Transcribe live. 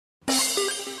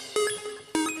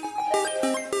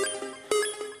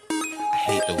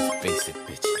Those basic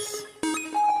bitches,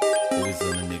 always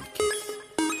on a nigga kiss.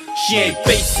 She ain't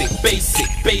basic, basic,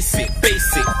 basic,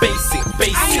 basic, basic,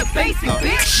 basic. I ain't a basic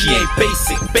bitch. She ain't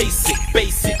basic, basic,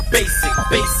 basic, basic,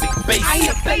 basic, basic. I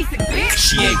ain't a basic bitch.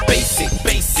 She ain't basic,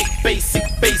 basic, basic,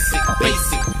 basic,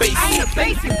 basic, basic. I ain't a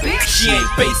basic bitch. She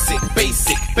ain't basic,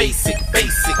 basic, basic,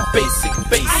 basic, basic,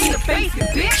 basic. I ain't a basic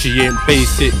bitch. She ain't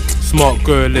basic, smart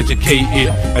girl, educated,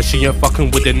 and she ain't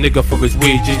fucking with a nigga for his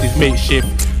wages, his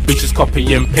makeshift. Bitches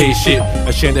copy and paste shit,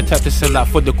 and she ain't the type to sell out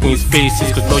for the queen's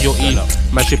faces. Cause loyalty,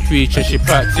 man, she preach and she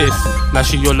practice. Now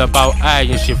she all about I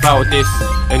and she vow this.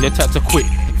 And the type to quit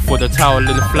for the towel and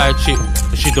the fly chick,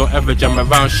 and she don't ever jam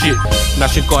around shit. Now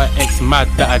she got an ex mad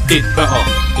that I did better.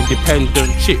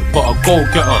 Independent chick, but a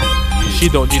go-getter. She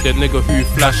don't need a nigga who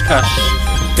flash cash.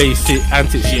 Basic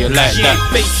antics, she ain't like that.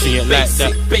 She ain't like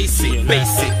that. Basic,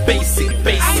 basic, basic,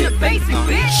 basic. I ain't a basic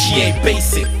bitch. She ain't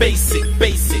basic, basic,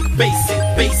 basic,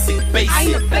 basic, basic, basic. I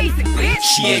ain't a basic bitch.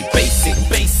 She ain't basic,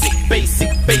 basic,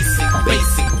 basic, basic,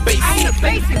 basic, basic. I ain't a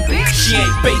basic bitch. She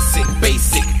ain't basic,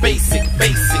 basic, basic,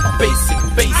 basic, basic,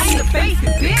 basic. I ain't a basic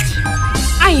bitch.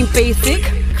 I ain't basic,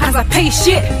 cause I pay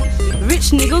shit.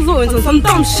 Rich niggas always on some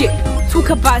dumb shit. Talk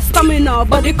about stamina,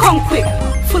 but they come quick.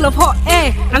 Full of hot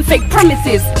air and fake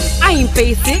promises. I ain't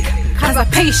basic, cause I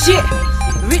pay shit.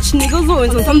 Rich niggas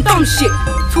always on some dumb shit.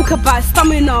 Talk about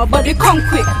stamina, but they come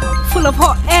quick. Full of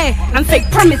hot air and fake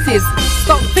promises.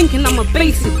 Stop thinking I'm a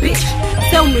basic bitch.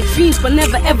 Sell me dreams but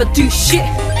never ever do shit.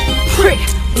 Prick,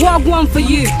 what I want for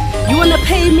you? You wanna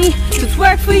pay me to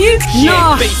twerk for you? She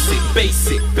Nah. ain't basic,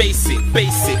 basic, basic,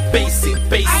 basic, basic,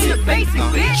 basic. I ain't a basic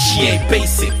bitch. She ain't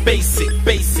basic, basic,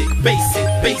 basic, basic,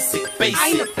 basic, basic. I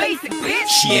ain't a basic bitch.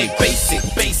 She ain't basic,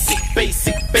 basic,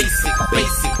 basic, basic,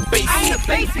 basic, basic. I ain't a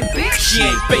basic bitch. She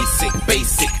ain't basic,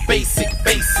 basic, basic,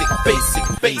 basic,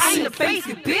 basic, basic. I ain't a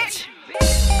basic bitch.